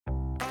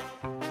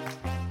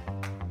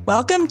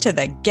Welcome to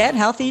the Get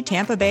Healthy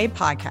Tampa Bay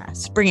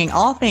podcast, bringing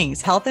all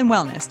things health and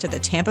wellness to the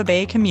Tampa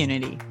Bay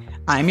community.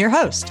 I'm your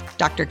host,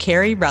 Dr.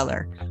 Carrie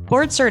Reller,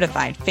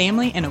 board-certified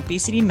family and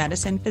obesity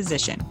medicine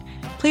physician.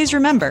 Please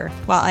remember,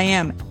 while I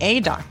am a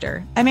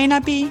doctor, I may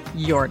not be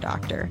your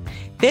doctor.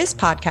 This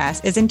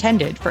podcast is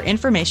intended for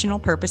informational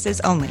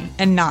purposes only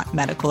and not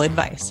medical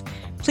advice.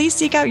 Please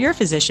seek out your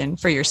physician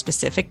for your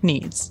specific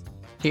needs.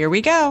 Here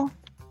we go.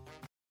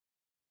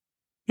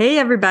 Hey,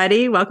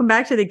 everybody. Welcome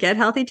back to the Get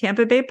Healthy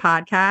Tampa Bay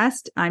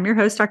podcast. I'm your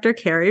host, Dr.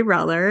 Carrie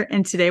Reller,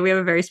 and today we have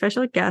a very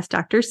special guest,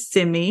 Dr.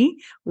 Simi.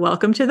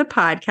 Welcome to the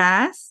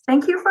podcast.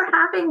 Thank you for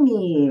having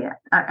me.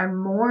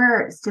 I'm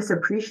more just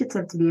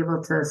appreciative to be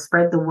able to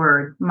spread the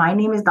word. My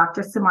name is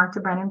Dr.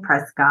 Simarta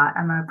Prescott.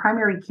 I'm a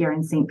primary care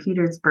in St.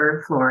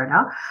 Petersburg,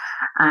 Florida,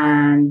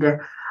 and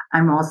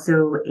I'm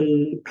also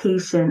a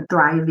patient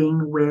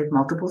thriving with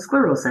multiple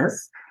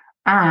sclerosis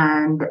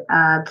and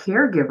a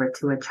caregiver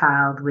to a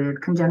child with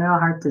congenital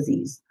heart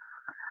disease.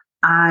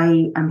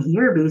 I am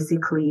here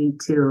basically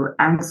to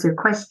answer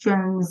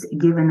questions,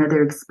 give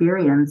another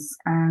experience,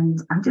 and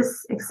I'm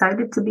just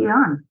excited to be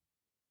on.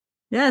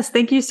 Yes,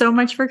 thank you so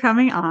much for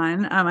coming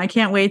on. I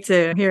can't wait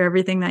to hear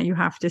everything that you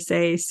have to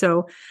say.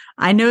 So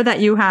I know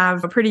that you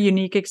have a pretty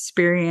unique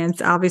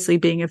experience, obviously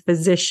being a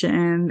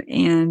physician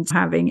and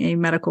having a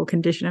medical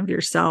condition of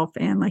yourself.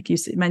 And like you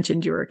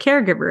mentioned, you're a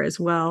caregiver as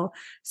well.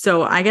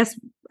 So I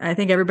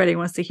think everybody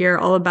wants to hear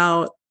all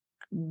about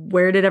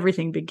where did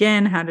everything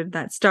begin? How did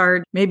that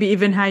start? Maybe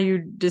even how you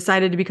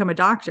decided to become a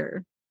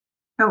doctor.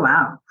 Oh,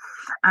 wow.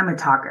 I'm a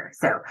talker.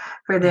 So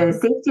for the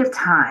safety of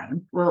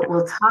time,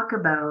 we'll talk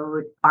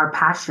about our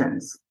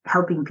passions,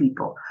 helping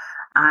people.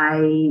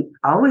 I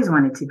always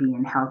wanted to be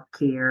in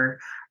healthcare,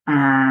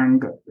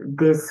 and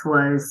this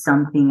was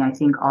something I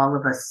think all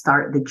of us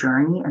start the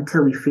journey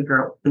until we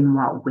figure out in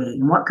what way,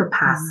 in what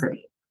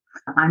capacity.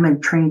 I'm a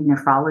trained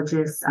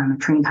nephrologist. I'm a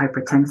trained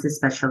hypertensive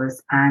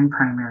specialist and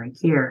primary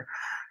care.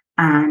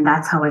 And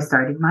that's how I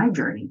started my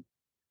journey.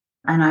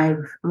 And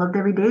I've loved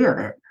every day of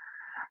it.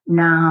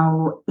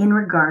 Now, in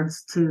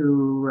regards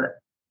to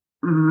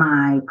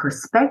my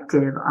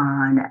perspective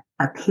on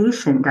a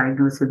patient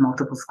diagnosed with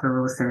multiple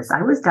sclerosis,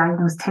 I was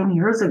diagnosed 10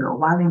 years ago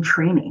while in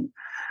training,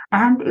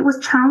 and it was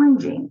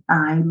challenging.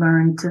 I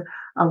learned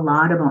a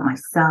lot about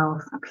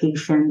myself,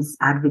 patients,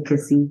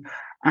 advocacy,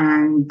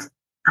 and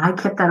I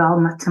kept that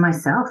all to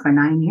myself for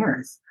 9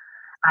 years.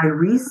 I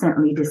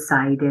recently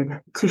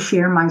decided to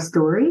share my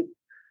story.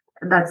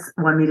 That's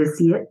one way to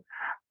see it.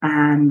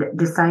 And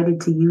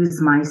decided to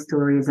use my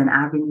story as an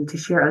avenue to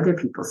share other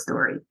people's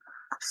story.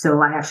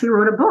 So I actually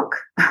wrote a book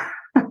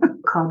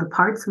called The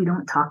Parts We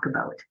Don't Talk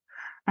About.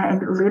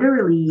 And it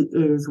literally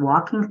is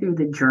walking through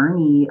the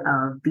journey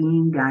of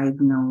being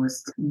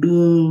diagnosed,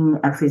 being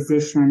a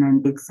physician.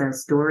 And it's a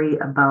story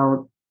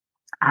about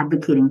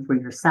advocating for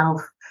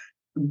yourself,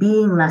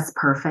 being less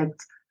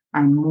perfect,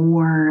 and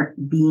more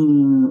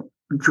being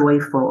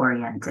joyful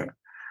oriented.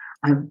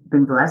 I've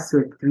been blessed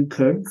with 3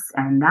 kids,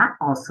 and that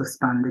also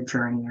spun the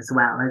journey as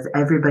well, as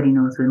everybody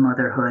knows with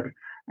motherhood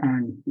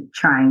and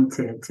trying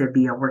to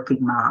be a working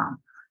mom.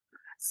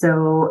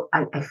 So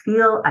I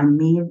feel I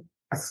made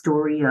a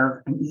story of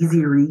an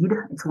easy read.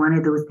 It's one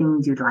of those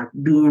things you'd like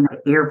be in an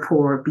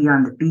airport, be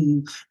on the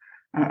beach,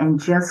 and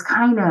just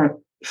kind of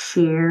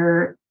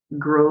share,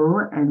 grow,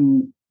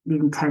 and the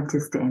intent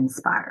is to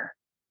inspire.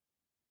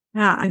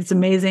 Yeah, it's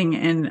amazing.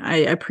 And I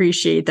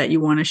appreciate that you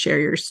want to share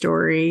your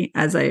story.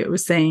 As I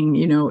was saying,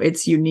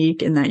 it's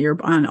unique in that you're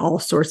on all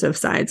sorts of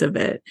sides of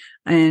it.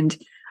 And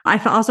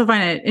I also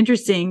find it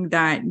interesting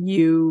that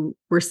you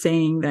were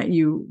saying that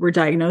you were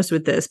diagnosed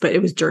with this, but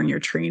it was during your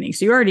training.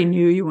 So you already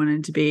knew you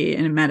wanted to be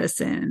in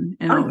medicine.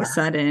 And all of a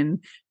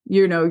sudden,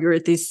 you're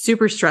at these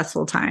super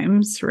stressful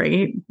times,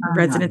 right?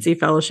 Residency,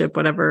 fellowship,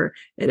 whatever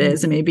it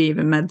is, and maybe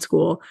even med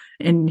school.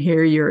 And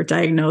here you're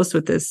diagnosed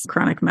with this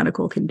chronic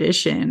medical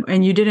condition,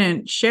 and you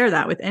didn't share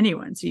that with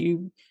anyone. So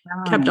you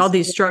kept all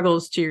these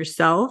struggles to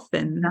yourself.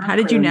 And how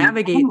did you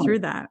navigate through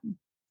that?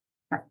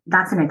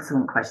 That's an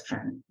excellent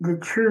question. The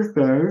truth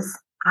is,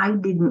 I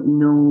didn't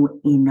know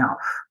enough.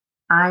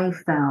 I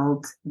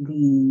felt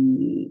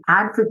the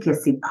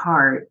advocacy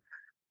part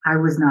I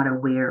was not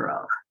aware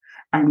of.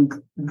 And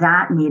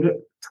that made it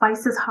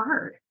twice as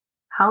hard.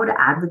 How to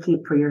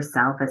advocate for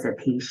yourself as a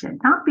patient,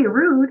 not be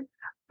rude,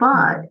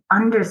 but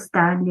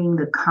understanding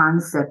the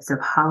concepts of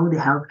how the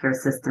healthcare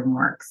system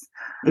works.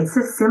 It's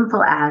as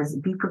simple as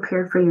be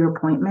prepared for your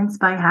appointments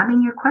by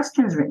having your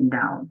questions written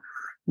down.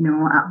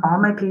 All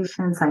my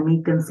patients, I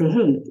make them say,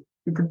 hey,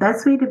 the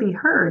best way to be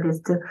heard is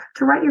to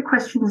write your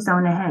questions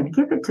down ahead,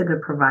 give it to the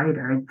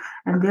provider,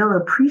 and they'll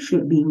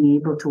appreciate being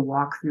able to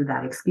walk through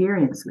that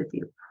experience with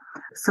you.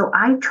 So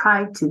I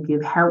try to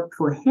give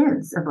helpful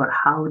hints about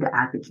how to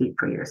advocate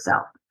for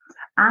yourself.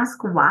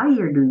 Ask why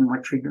you're doing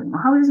what you're doing.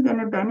 How is it going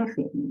to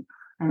benefit me?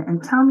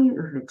 And tell me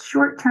if it's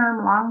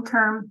short-term,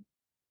 long-term,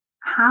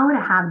 how to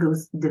have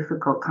those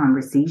difficult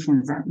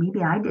conversations that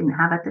maybe I didn't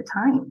have at the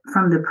time.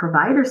 From the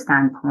provider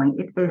standpoint,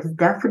 it has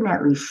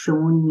definitely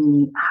shown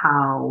me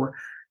how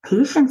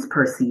patients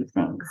perceive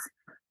things.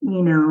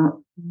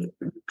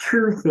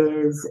 truth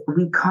is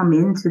we come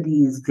into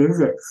these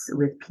visits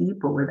with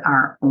people with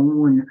our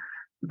own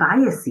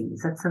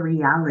biases. That's a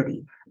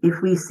reality.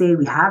 If we say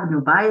we have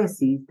no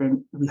biases,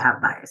 then we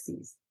have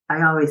biases.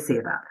 I always say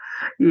that.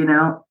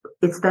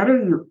 It's better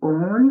you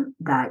own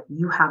that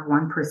you have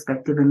one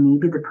perspective and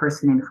maybe the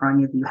person in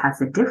front of you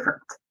has a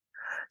different.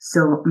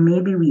 So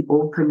maybe we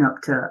open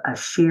up to a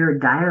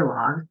shared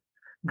dialogue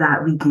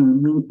that we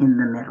can meet in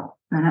the middle.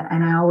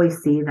 And I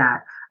always say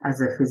that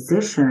as a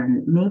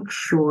physician, make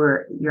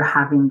sure you're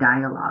having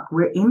dialogue.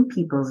 We're in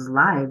people's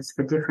lives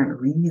for different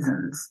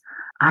reasons.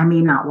 I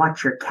may not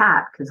watch your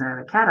cat because I have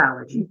a cat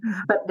allergy,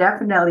 but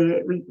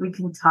definitely we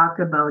can talk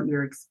about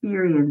your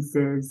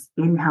experiences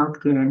in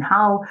healthcare and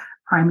how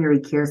primary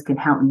cares can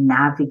help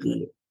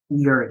navigate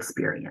your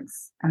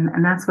experience.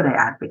 And that's what I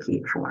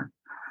advocate for.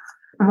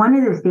 One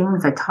of the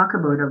things I talk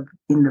about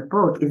in the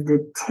book is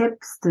the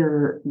tips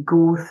to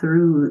go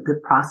through the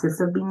process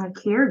of being a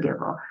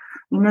caregiver.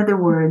 In other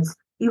words,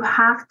 you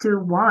have to,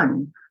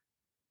 one,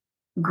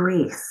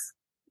 grace.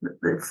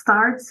 It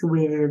starts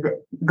with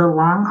the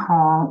long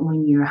haul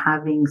when you're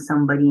having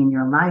somebody in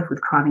your life with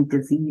chronic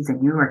disease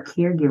and you're a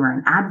caregiver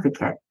and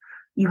advocate.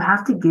 You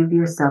have to give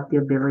yourself the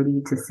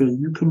ability to say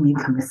you can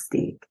make a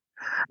mistake.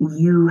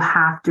 You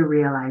have to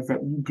realize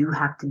that you do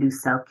have to do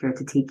self-care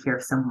to take care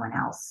of someone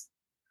else.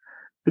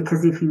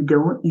 Because if you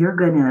don't, you're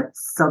going to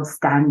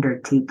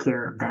substandard take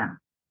care of them.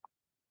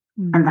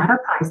 Mm-hmm. And that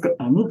applies to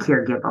any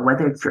caregiver,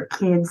 whether it's your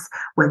kids,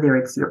 whether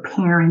it's your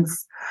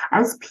parents.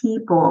 As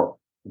people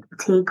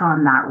take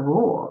on that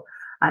role,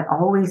 I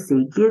always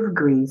say give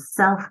grace,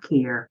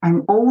 self-care,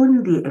 and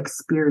own the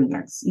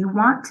experience. You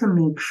want to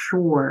make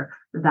sure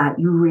that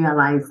you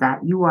realize that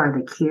you are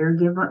the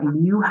caregiver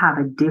and you have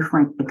a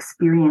different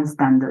experience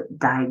than the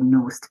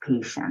diagnosed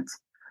patient.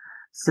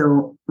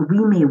 So we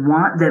may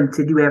want them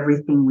to do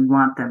everything we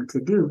want them to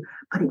do,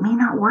 but it may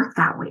not work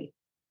that way.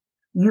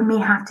 You may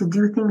have to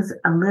do things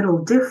a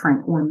little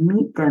different or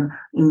meet them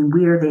in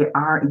where they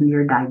are in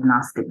their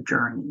diagnostic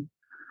journey.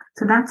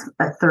 So that's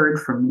a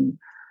third for me.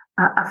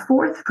 A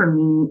fourth for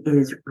me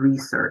is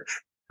research.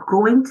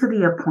 Going to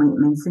the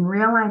appointments and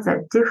realize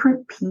that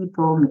different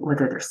people,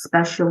 whether they're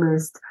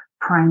specialists,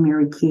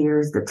 primary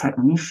cares, the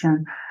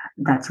technician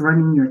that's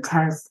running your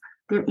test,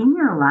 they're in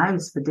your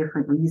lives for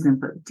different reasons,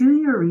 but do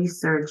your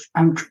research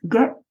and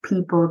get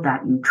people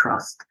that you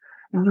trust.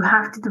 And you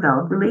have to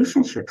develop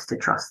relationships to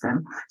trust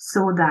them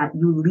so that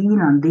you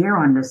lean on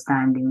their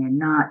understanding and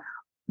not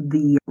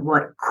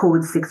what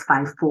code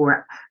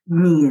 654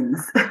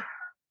 means,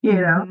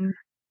 Mm-hmm.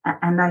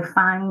 And I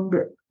find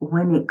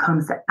when it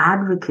comes to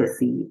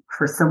advocacy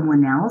for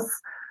someone else,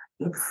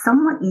 it's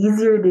somewhat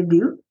easier to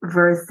do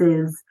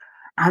versus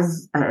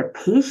as a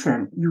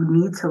patient, you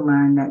need to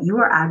learn that you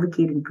are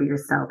advocating for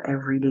yourself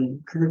every day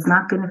because it's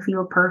not going to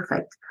feel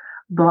perfect,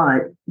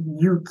 but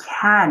you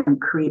can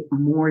create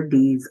more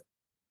days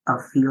of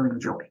feeling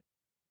joy.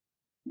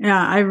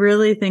 Yeah, I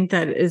really think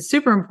that is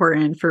super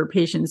important for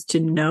patients to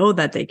know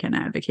that they can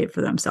advocate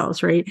for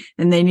themselves, right?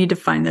 And they need to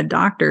find the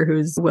doctor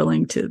who's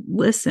willing to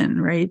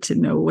listen, right? To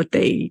know what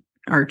they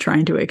are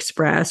trying to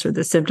express or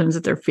the symptoms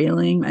that they're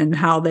feeling and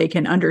how they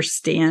can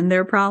understand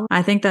their problem.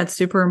 I think that's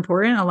super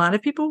important. A lot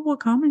of people will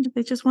come and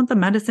they just want the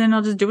medicine.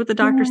 I'll just do what the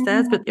doctor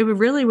says, but it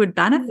really would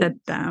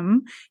benefit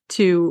them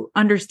to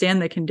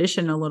understand the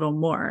condition a little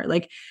more.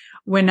 Like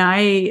when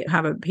I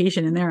have a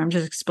patient in there, I'm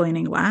just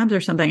explaining labs or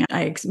something.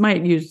 I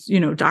might use,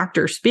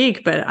 doctor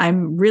speak, but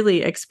I'm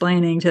really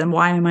explaining to them,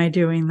 why am I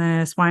doing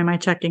this? Why am I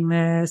checking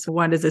this?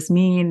 What does this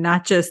mean?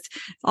 Not just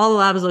all the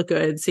labs look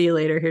good. See you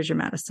later. Here's your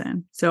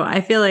medicine. So I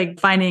feel like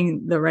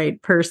finding the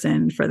right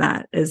person for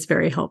that is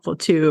very helpful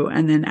too.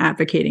 And then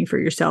advocating for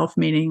yourself,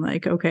 meaning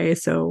like, okay,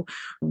 so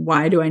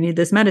why do I need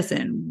this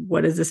medicine?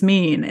 What does this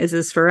mean? Is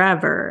this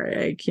forever?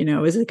 Like,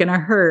 is it going to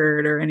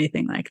hurt or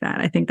anything like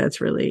that? I think that's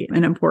really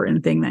an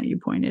important thing that you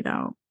pointed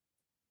out.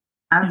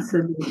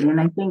 Absolutely. And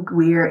I think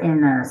we're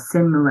in a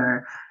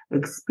similar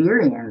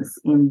experience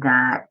in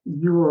that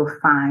you will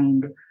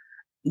find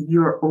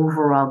your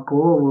overall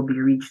goal will be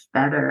reached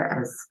better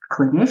as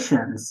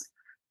clinicians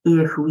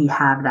if we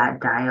have that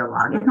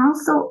dialogue and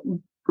also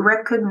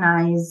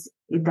recognize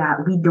that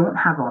we don't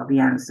have all the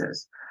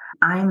answers.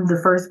 I'm the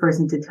first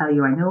person to tell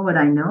you I know what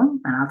I know,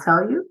 and I'll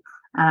tell you.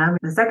 I'm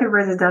the second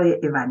person to tell you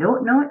if I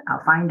don't know it,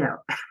 I'll find out.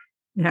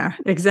 Yeah,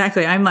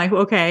 exactly. I'm like,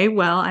 okay,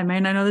 well, I might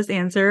not know this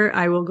answer.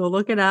 I will go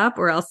look it up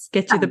or else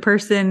get you the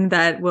person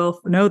that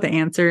will know the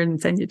answer and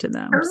send you to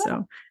them. Correct.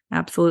 So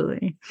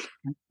absolutely.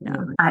 Yeah.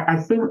 I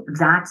think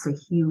that's a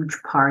huge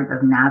part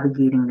of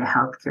navigating the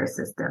healthcare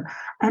system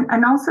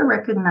and also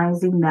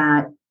recognizing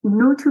that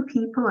no two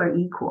people are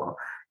equal.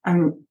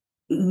 And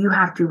you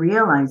have to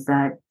realize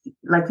that,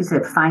 like you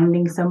said,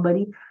 finding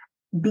somebody,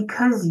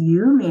 because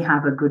you may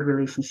have a good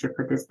relationship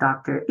with this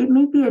doctor, it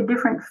may be a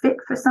different fit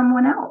for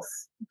someone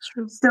else.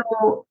 True.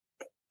 So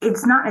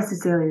it's not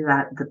necessarily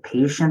that the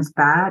patient's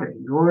bad or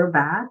you're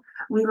bad.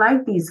 We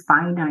like these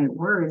finite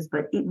words,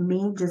 but it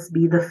may just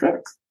be the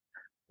fit.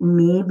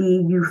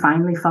 Maybe you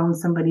finally found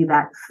somebody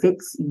that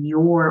fits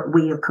your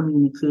way of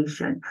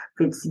communication,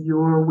 fits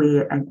your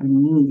way and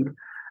need.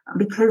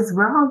 because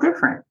we're all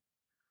different.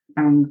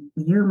 And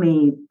you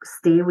may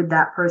stay with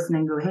that person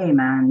and go, hey,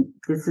 man,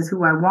 this is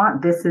who I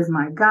want. This is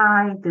my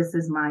guy. This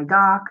is my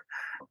doc.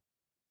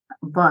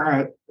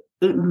 But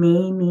it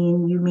may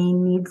mean you may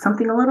need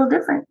something a little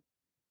different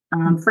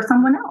for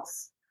someone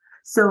else.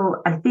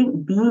 So I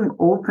think being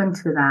open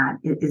to that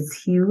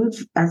is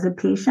huge as a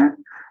patient.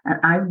 And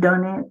I've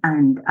done it,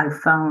 and I've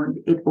found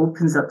it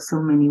opens up so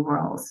many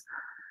worlds.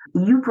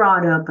 You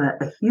brought up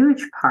a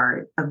huge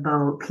part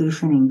about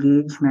patient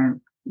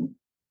engagement.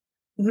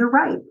 You're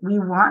right. We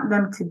want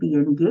them to be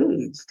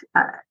engaged,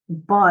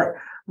 but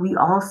we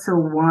also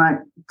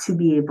want to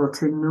be able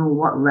to know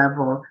what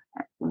level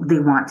they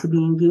want to be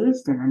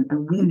engaged in.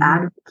 And we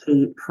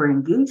advocate for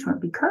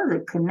engagement because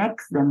it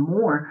connects them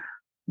more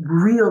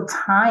real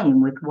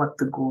time with what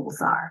the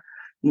goals are.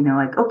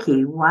 Like,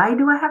 okay, why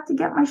do I have to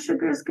get my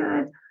sugars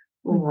good?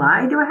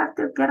 Why do I have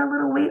to get a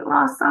little weight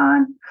loss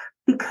on?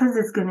 Because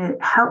it's going to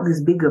help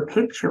this bigger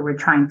picture we're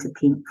trying to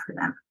paint for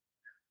them.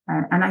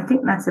 And I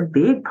think that's a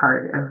big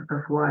part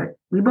of what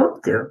we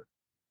both do.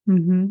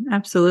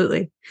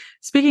 Absolutely.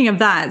 Speaking of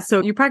that,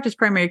 so you practice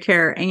primary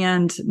care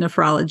and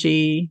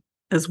nephrology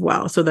as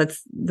well. So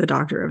that's the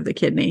doctor of the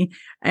kidney.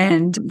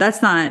 And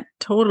that's not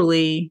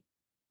totally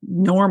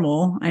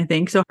normal, I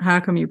think. So how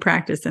come you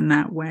practice in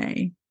that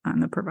way on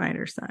the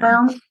provider side?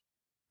 Well,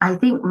 I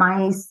think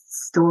my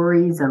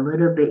story is a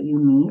little bit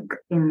unique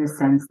in the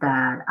sense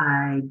that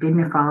I did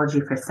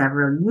nephrology for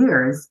several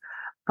years.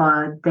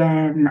 But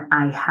then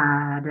I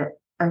had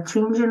a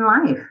change in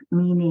life,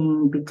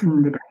 meaning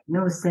between the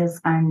diagnosis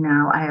and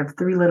now I have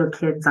 3 little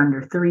kids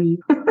under 3.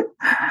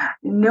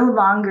 No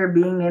longer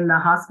being in the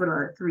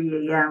hospital at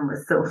 3 a.m.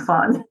 was so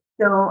fun.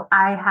 So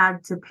I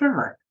had to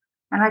pivot.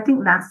 And I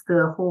think that's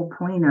the whole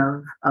point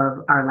of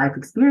our life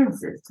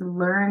experiences, to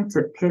learn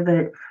to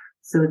pivot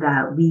so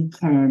that we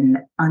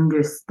can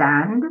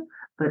understand,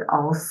 but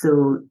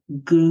also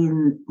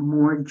gain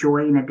more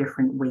joy in a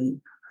different way.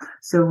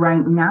 So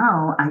right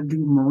now, I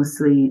do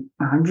mostly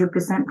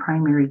 100%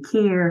 primary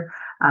care.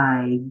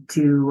 I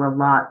do a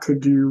lot to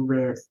do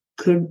with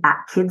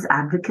kids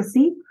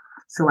advocacy.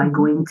 So I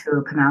go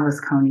into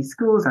Pinellas County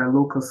Schools, our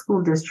local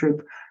school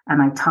district,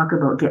 and I talk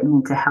about getting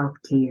into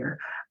healthcare.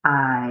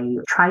 I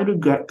try to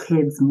get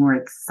kids more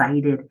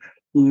excited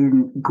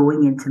in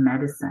going into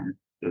medicine.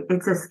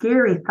 It's a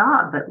scary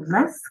thought, but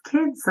less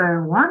kids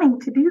are wanting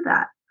to do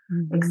that,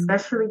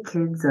 especially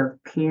kids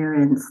of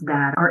parents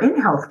that are in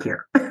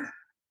healthcare.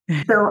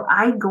 So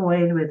I go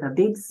in with a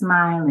big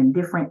smile and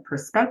different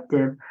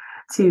perspective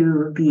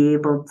to be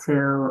able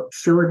to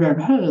show them,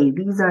 hey,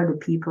 these are the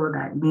people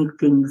that make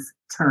things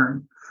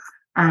turn.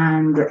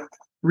 And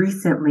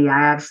recently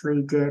I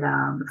actually did,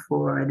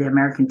 for the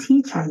American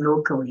teacher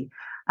locally,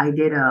 I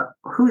did a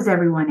who's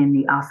everyone in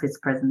the office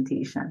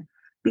presentation,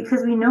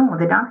 because we know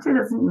the doctor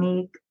doesn't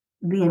make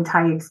the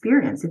entire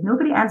experience. If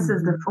nobody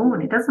answers the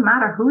phone, it doesn't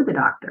matter who the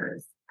doctor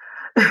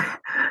is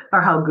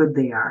or how good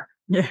they are.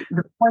 Yeah.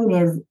 The point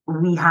is,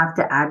 we have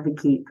to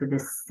advocate for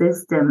this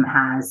system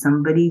has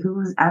somebody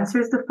who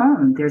answers the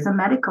phone. There's a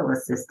medical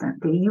assistant.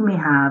 You may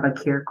have a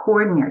care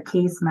coordinator,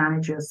 case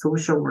manager,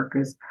 social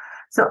workers.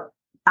 So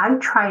I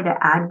try to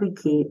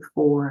advocate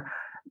for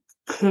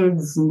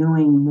kids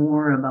knowing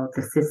more about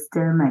the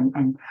system.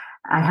 And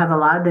I have a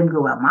lot of them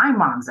go, well, my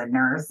mom's a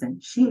nurse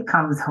and she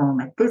comes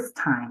home at this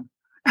time.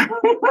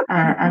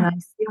 and I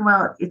say,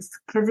 well, it's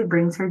because it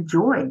brings her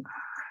joy.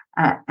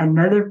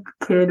 Another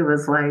kid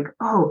was like,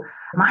 oh,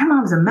 my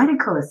mom's a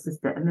medical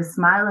assistant, and the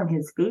smile on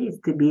his face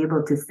to be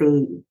able to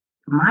say,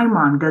 my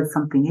mom does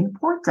something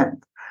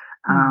important.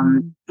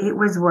 It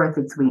was worth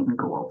its weight in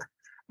gold.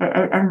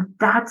 And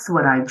that's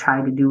what I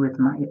try to do with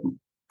my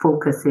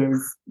focus,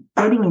 is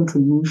getting into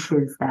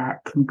niches that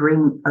can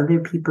bring other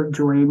people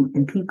joy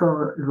and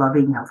people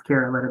loving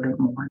healthcare a little bit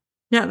more.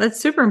 Yeah, that's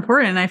super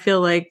important. I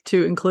feel like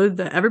to include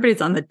everybody's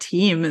on the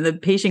team and the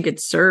patient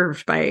gets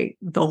served by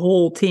the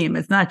whole team.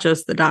 It's not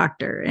just the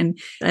doctor. And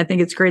I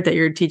think it's great that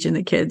you're teaching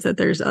the kids that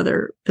there's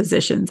other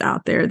physicians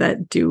out there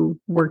that do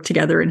work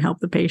together and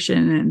help the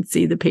patient and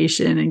see the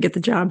patient and get the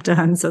job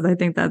done. So I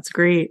think that's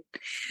great.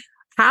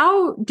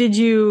 How did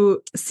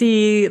you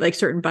see like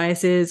certain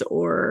biases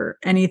or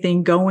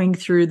anything going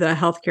through the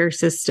healthcare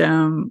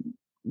system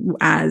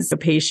as a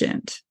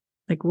patient?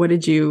 Like, what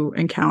did you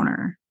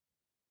encounter?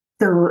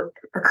 So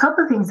a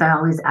couple of things I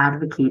always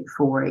advocate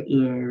for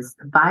is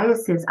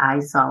biases I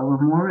saw were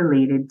more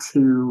related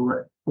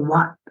to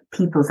what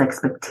people's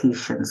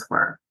expectations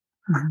were.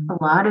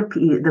 A lot of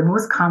people, the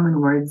most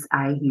common words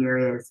I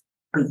hear is,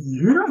 but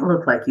you don't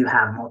look like you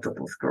have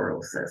multiple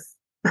sclerosis.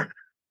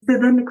 So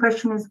then the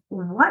question is,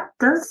 what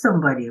does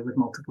somebody with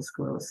multiple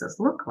sclerosis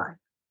look like?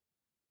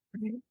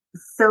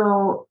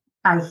 So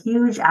a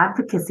huge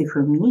advocacy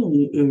for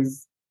me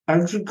is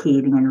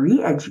educating and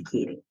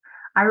re-educating.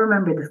 I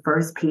remember the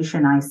first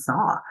patient I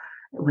saw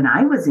when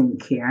I was in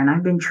care, and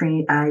I've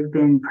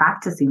been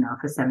practicing now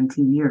for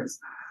 17 years.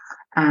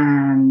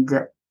 And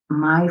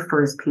my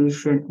first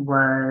patient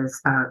was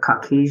a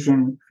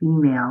Caucasian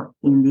female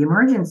in the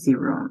emergency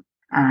room.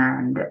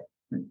 And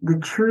the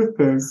truth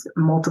is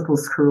multiple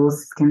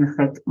sclerosis can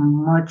affect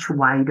much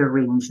wider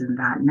range than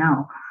that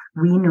now.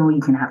 We know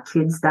you can have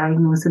kids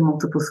diagnosed with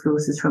multiple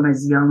sclerosis from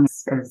as young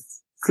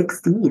as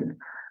 16.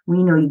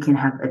 We know you can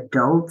have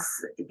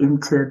adults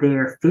into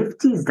their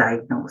 50s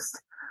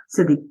diagnosed.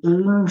 So the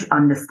age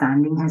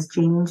understanding has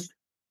changed.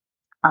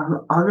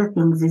 Other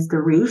things is the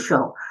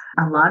racial.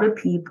 A lot of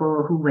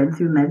people who went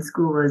through med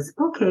school was,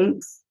 okay,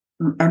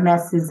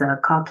 MS is a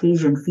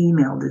Caucasian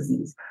female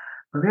disease.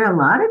 Well, there are a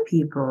lot of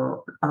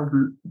people of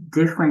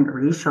different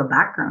racial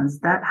backgrounds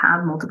that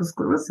have multiple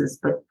sclerosis,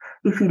 but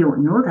if you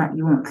don't know that,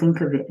 you won't think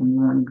of it and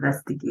you won't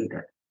investigate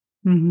it.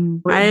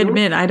 Mm-hmm. I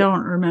admit I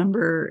don't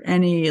remember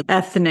any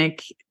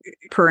ethnic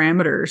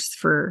parameters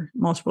for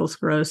multiple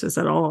sclerosis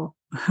at all.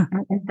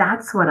 And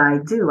that's what I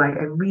do. I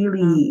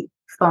really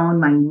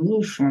found my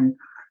niche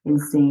in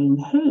saying,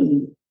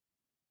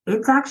 hey,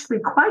 it's actually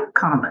quite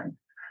common.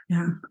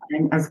 Yeah.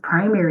 And as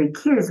primary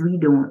cares, we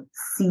don't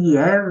see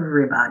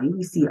everybody.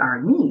 We see our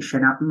niche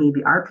and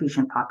maybe our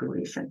patient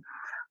population.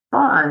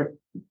 But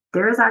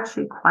there is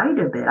actually quite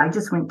a bit. I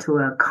just went to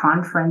a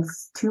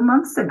conference 2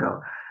 months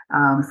ago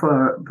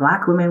for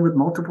Black women with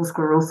multiple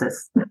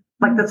sclerosis.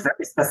 Like, that's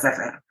very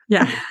specific.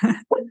 Yeah.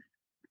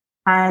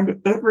 And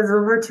it was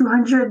over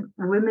 200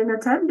 women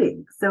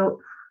attending. So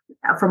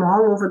from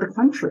all over the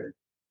country.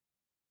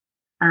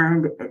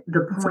 And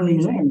the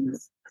point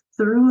is,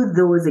 through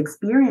those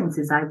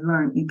experiences, I've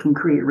learned you can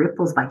create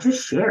ripples by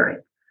just sharing.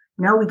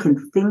 Now we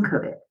can think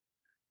of it.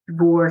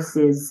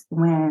 Versus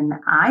when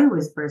I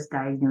was first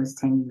diagnosed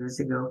 10 years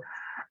ago,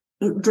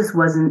 it just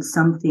wasn't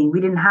something,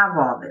 we didn't have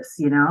all this,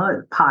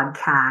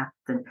 podcasts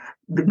and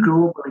the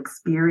global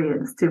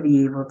experience to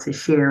be able to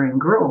share and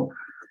grow.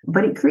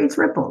 But it creates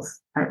ripples.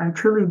 I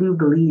truly do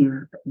believe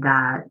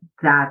that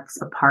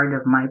that's a part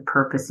of my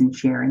purpose in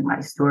sharing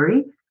my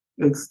story.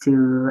 It's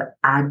to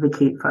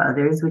advocate for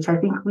others, which I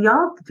think we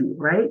all do,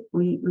 right?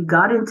 We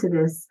got into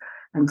this,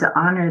 and to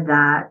honor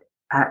that,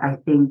 I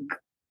think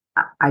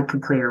I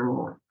could play a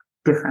role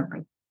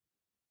differently.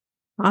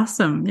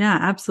 Awesome. Yeah,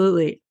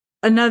 absolutely.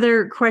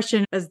 Another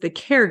question as the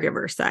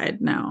caregiver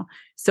side now.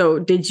 So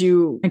did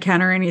you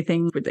encounter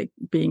anything with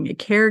being a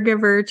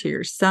caregiver to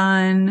your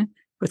son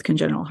with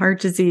congenital heart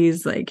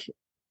disease, like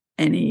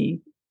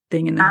anything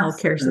in the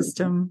healthcare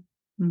system?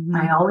 Mm-hmm.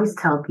 I always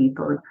tell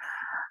people,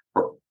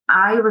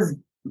 I was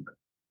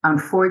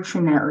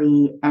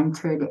unfortunately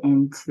entered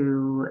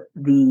into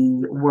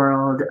the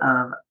world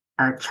of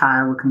a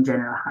child with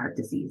congenital heart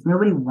disease.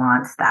 Nobody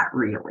wants that,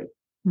 really.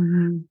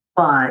 Mm-hmm.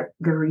 But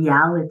the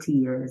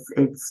reality is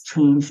it's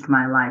changed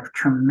my life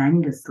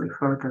tremendously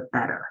for the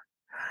better.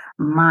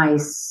 My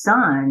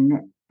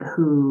son,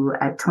 who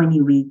at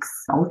 20 weeks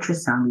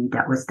ultrasound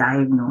that was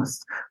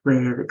diagnosed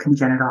with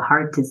congenital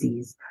heart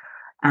disease,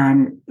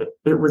 and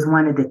it was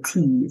one of the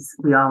T's.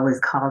 We always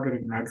called it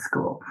in med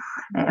school.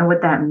 And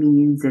what that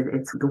means is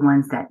it's the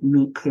ones that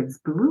make kids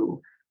blue.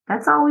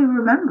 That's all we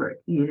remembered,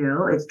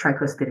 it's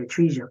tricuspid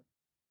atresia.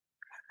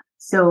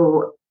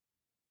 So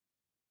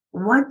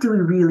what do we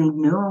really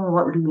know?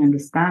 What do we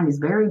understand is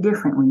very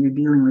different when you're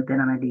dealing with it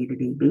on a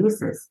day-to-day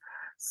basis.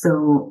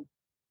 So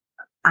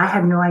I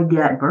had no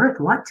idea at birth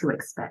what to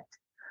expect.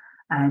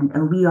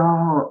 And we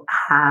all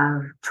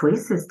have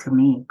choices to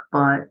make,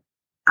 but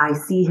I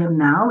see him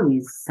now.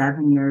 He's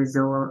 7 years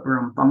old,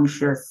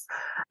 rambunctious.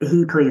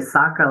 He plays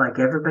soccer like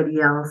everybody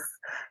else.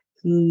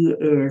 He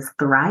is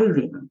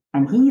thriving.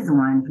 And he's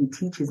one who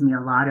teaches me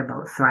a lot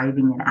about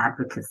thriving and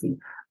advocacy.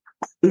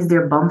 Is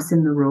there bumps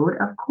in the road?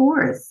 Of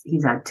course.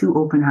 He's had 2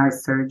 open heart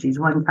surgeries,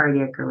 1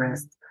 cardiac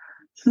arrest.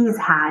 He's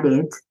had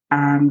it,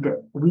 and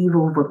we've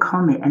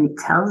overcome it. And it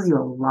tells you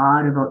a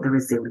lot about the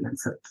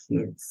resilience of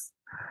kids.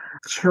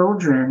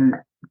 Children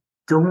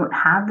don't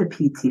have the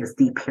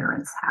PTSD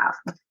parents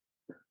have.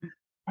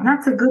 And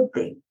that's a good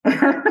thing.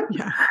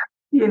 Yeah.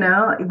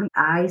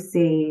 I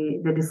say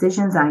the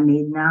decisions I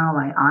made now,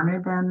 I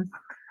honor them.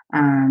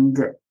 And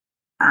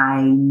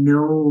I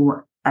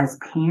know as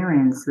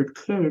parents with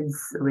kids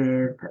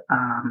with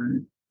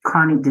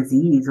chronic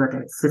disease,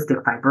 whether it's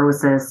cystic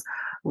fibrosis,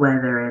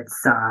 whether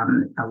it's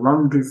a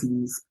lung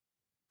disease,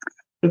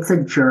 it's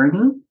a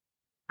journey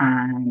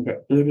and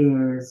it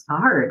is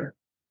hard.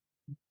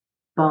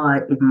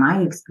 But in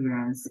my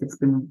experience, it's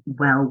been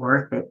well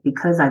worth it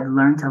because I've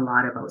learned a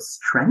lot about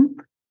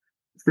strength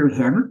through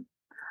him.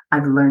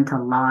 I've learned a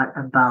lot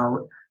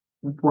about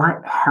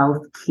what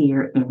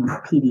healthcare in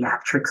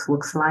pediatrics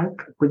looks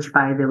like, which,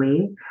 by the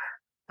way,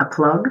 a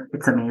plug,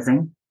 it's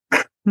amazing.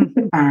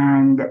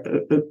 And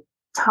it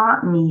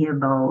taught me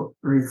about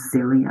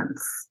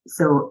resilience.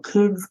 So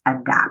kids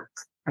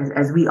adapt,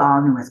 as we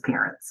all know as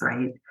parents,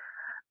 right?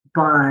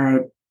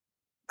 But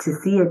to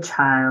see a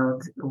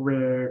child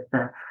with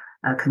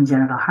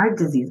congenital heart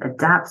disease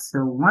adapt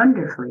so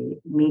wonderfully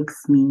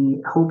makes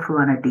me hopeful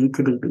on a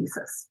day-to-day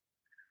basis.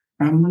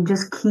 And you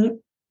just keep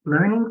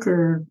learning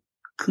to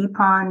keep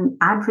on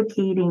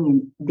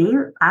advocating, and they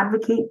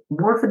advocate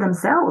more for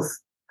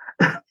themselves.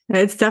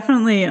 It's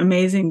definitely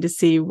amazing to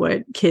see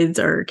what kids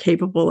are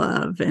capable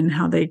of and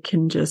how they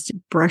can just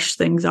brush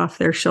things off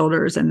their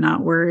shoulders and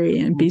not worry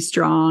and be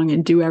strong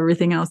and do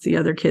everything else the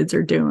other kids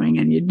are doing.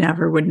 And you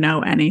never would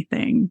know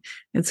anything.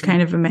 It's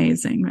kind of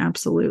amazing.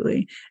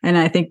 Absolutely. And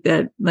I think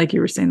that, like you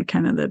were saying,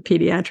 kind of the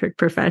pediatric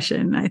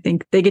profession, I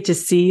think they get to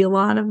see a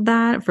lot of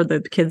that for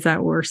the kids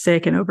that were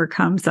sick and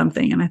overcome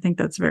something. And I think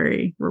that's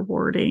very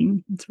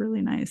rewarding. It's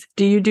really nice.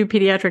 Do you do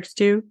pediatrics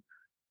too?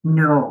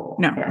 No,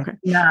 No. I Okay.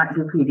 do not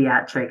do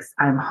pediatrics.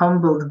 I'm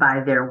humbled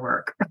by their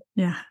work.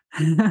 Yeah.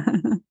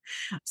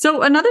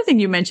 So another thing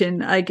you mentioned,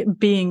 like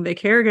being the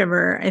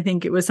caregiver, I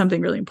think it was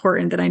something really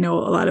important that I know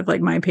a lot of like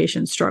my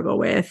patients struggle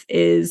with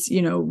is,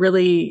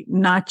 really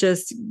not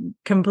just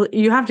complete,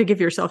 you have to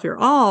give yourself your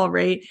all,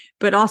 right?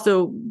 But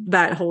also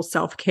that whole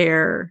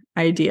self-care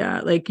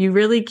idea. Like you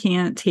really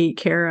can't take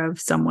care of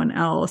someone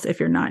else if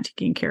you're not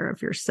taking care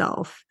of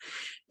yourself.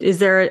 Is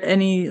there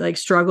any like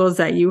struggles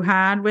that you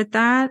had with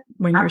that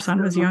when your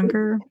son was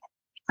younger?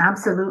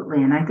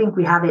 Absolutely. And I think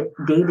we have it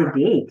day to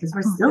day because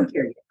we're still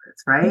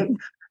caregivers, right?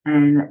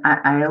 And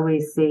I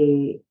always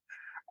say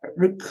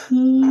the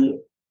key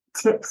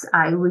tips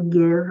I would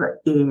give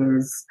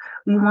is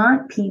we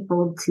want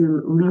people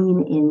to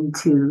lean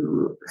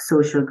into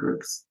social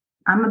groups.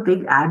 I'm a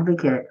big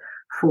advocate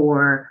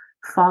for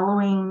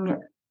following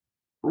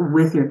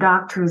with your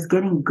doctors,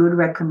 getting good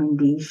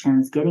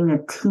recommendations, getting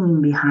a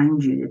team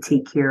behind you to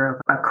take care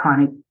of a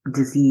chronic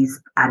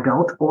disease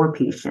adult or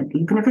patient,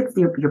 even if it's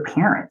your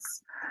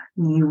parents.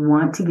 You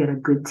want to get a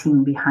good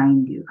team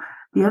behind you.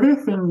 The other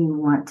thing you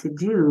want to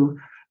do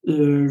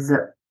is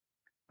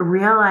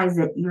realize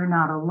that you're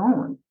not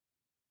alone.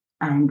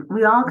 And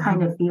we all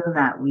kind of feel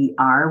that we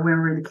are when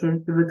we're the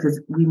caregiver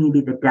because we may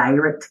be the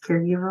direct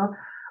caregiver.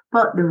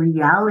 But the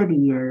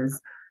reality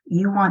is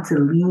you want to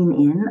lean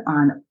in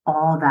on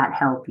all that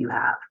help you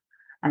have.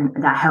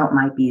 And that help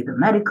might be the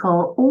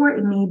medical, or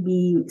it may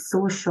be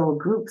social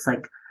groups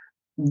like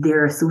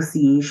their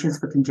associations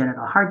for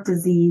congenital heart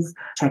disease,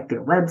 check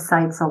their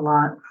websites a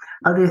lot.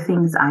 Other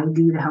things I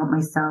do to help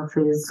myself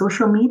is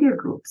social media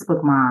groups.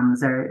 Book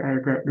moms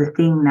are the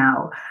thing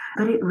now.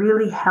 But it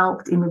really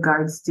helped in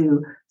regards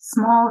to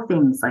small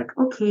things like,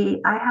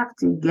 okay, I have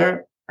to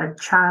get a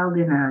child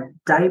in a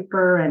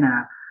diaper and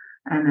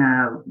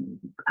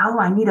oh,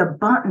 I need a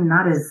button,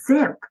 not a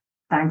zip.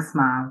 Thanks,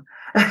 mom.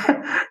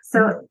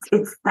 So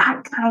it's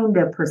that kind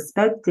of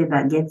perspective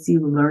that gets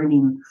you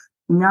learning,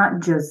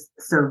 not just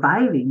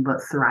surviving,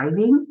 but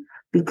thriving,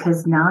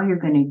 because now you're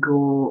going to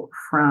go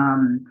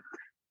from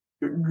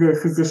the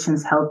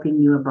physicians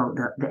helping you about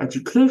the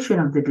education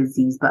of the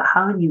disease, but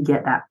how do you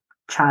get that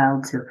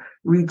child to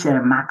reach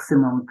a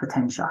maximum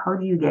potential? How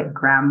do you get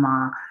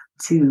grandma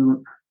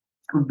to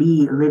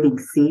be living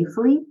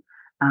safely,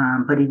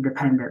 but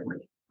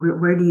independently?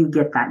 Where do you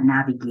get that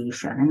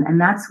navigation? And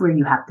that's where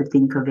you have to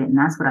think of it. And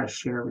that's what I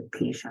share with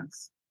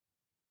patients.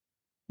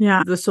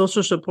 Yeah, the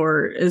social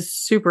support is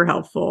super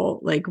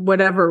helpful, like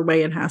whatever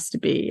way it has to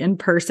be in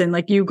person.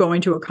 Like you going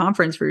to a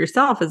conference for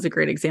yourself is a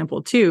great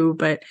example too.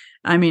 But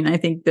I mean, I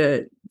think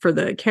that for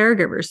the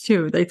caregivers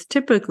too, it's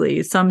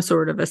typically some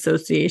sort of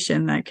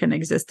association that can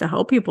exist to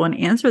help people and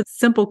answer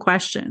simple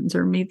questions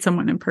or meet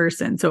someone in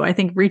person. So I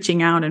think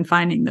reaching out and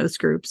finding those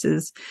groups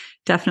is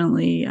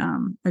definitely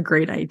a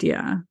great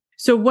idea.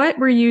 So what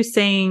were you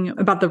saying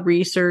about the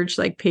research,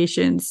 like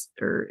patients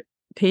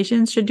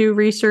should do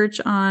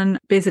research on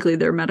basically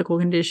their medical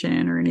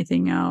condition or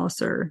anything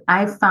else? Or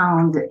I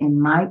found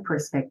in my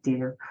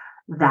perspective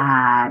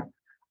that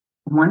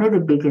one of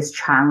the biggest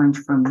challenge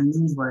for me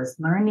was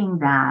learning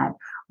that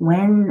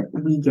when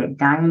we get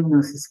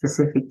diagnosed with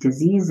specific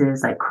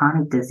diseases like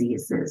chronic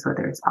diseases,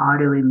 whether it's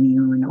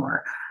autoimmune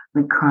or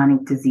like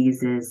chronic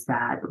diseases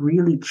that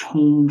really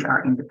change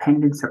our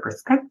independence or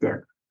perspective,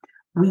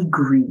 we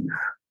grieve.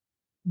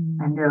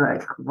 And they're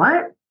like,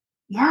 what?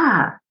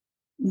 Yeah,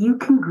 you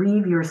can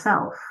grieve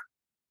yourself.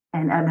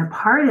 And a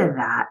part of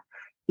that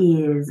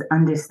is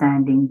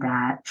understanding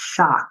that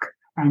shock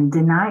and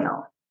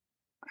denial.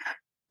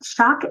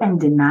 Shock and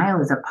denial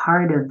is a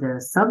part of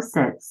the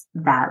subsets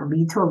that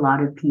lead to a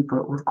lot of people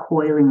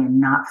recoiling and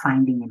not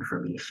finding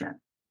information.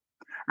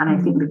 And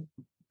I think the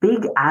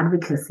big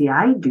advocacy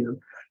I do,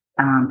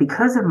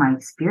 because of my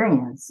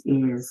experience,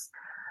 is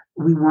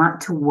we want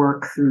to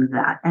work through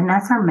that. And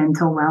that's our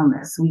mental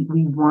wellness. We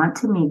want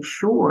to make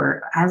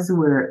sure as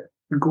we're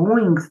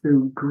going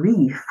through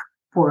grief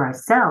for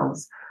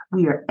ourselves,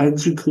 we are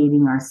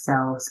educating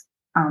ourselves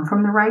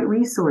from the right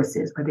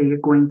resources, whether you're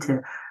going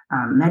to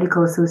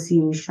medical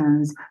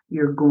associations,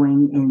 you're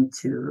going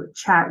into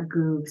chat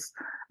groups.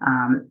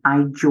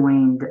 I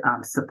joined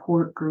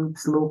support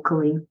groups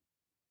locally.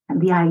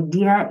 And the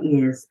idea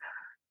is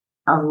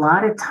a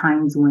lot of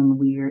times when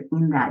we're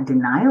in that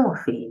denial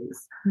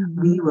phase,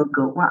 we will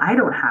go, well, I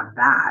don't have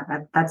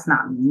that. That's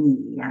not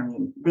me. I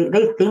mean,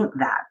 they think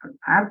that.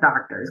 I have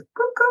doctors.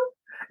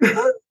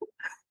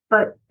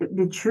 But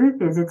the truth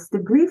is, it's the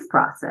grief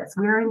process.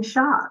 We're in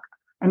shock.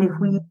 And if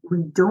we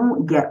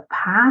don't get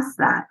past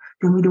that,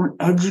 then we don't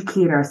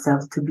educate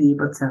ourselves to be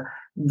able to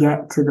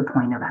get to the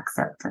point of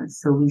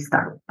acceptance. So we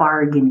start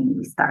bargaining,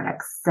 we start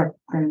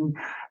accepting,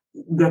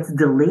 gets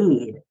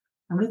delayed,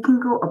 and we can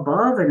go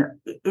above and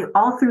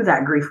all through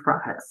that grief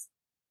process.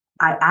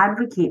 I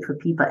advocate for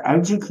people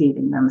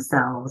educating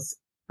themselves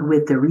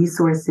with the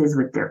resources,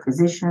 with their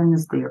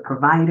physicians, their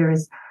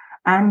providers,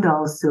 and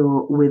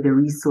also with the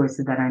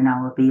resources that are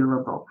now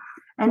available.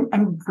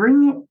 And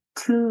bring it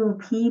to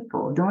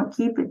people. Don't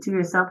keep it to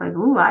yourself like,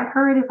 oh, I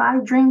heard if I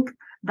drink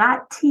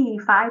that tea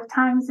 5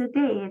 times a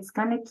day, it's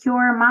going to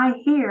cure my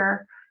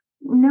hair.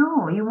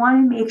 No, you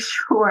want to make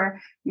sure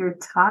you're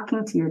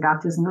talking to your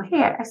doctors and go,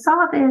 hey, I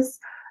saw this.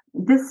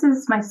 This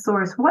is my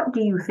source. What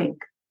do you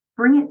think?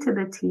 Bring it to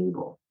the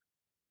table.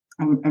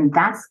 And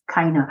that's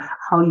kind of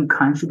how you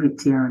contribute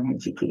to your own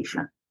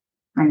education.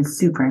 And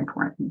super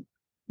important.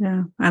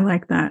 Yeah, I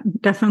like that.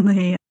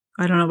 Definitely.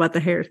 I don't know about the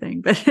hair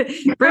thing, but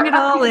bring it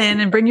all in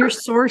and bring your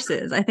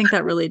sources. I think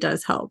that really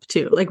does help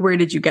too. Like, where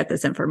did you get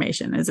this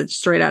information? Is it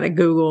straight out of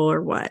Google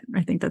or what?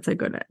 I think that's a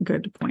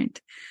good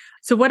point.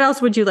 So what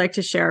else would you like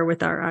to share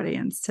with our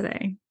audience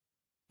today?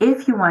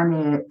 If you want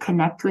to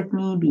connect with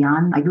me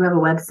beyond, I do have a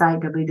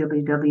website,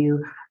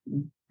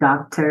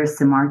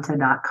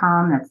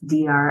 www.drsimarta.com. That's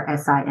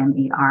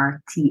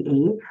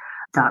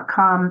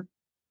DRSIMARTA.com.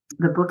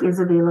 The book is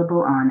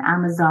available on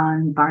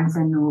Amazon, Barnes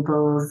and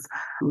Noble's,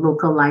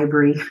 local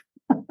library.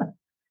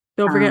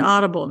 Don't forget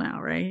Audible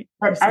now, right?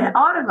 And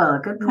Audible.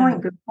 Good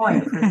point. Good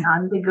point.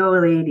 On the go,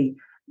 lady.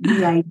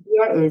 The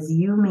idea is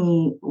you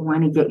may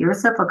want to get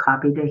yourself a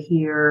copy to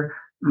hear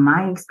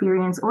my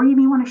experience, or you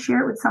may want to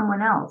share it with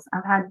someone else.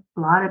 I've had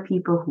a lot of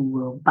people who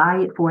will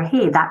buy it for,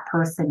 hey, that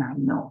person I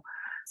know.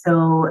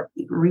 So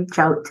reach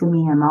out to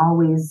me. I'm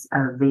always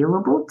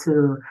available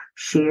to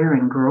share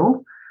and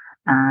grow.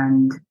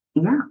 And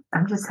yeah,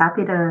 I'm just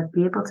happy to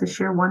be able to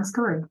share one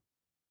story.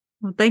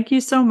 Well, thank you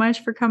so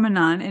much for coming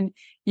on. And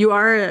you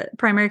are a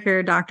primary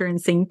care doctor in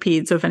St.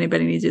 Pete. So if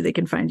anybody needs you, they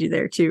can find you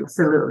there too.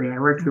 Absolutely. I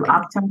work through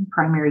Optum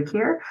Primary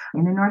Care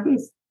in the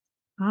Northeast.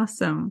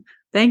 Awesome.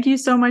 Thank you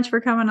so much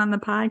for coming on the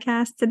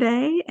podcast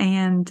today.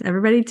 And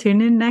everybody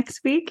tune in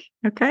next week.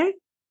 Okay.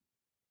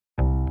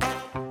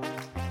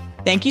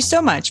 Thank you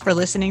so much for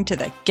listening to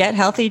the Get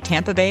Healthy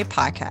Tampa Bay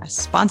podcast,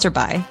 sponsored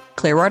by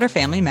Clearwater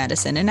Family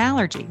Medicine and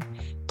Allergy.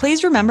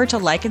 Please remember to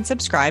like and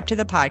subscribe to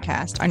the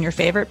podcast on your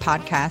favorite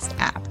podcast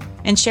app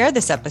and share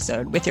this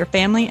episode with your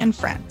family and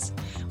friends.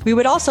 We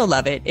would also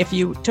love it if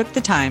you took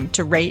the time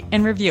to rate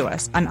and review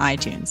us on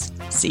iTunes.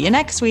 See you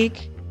next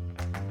week.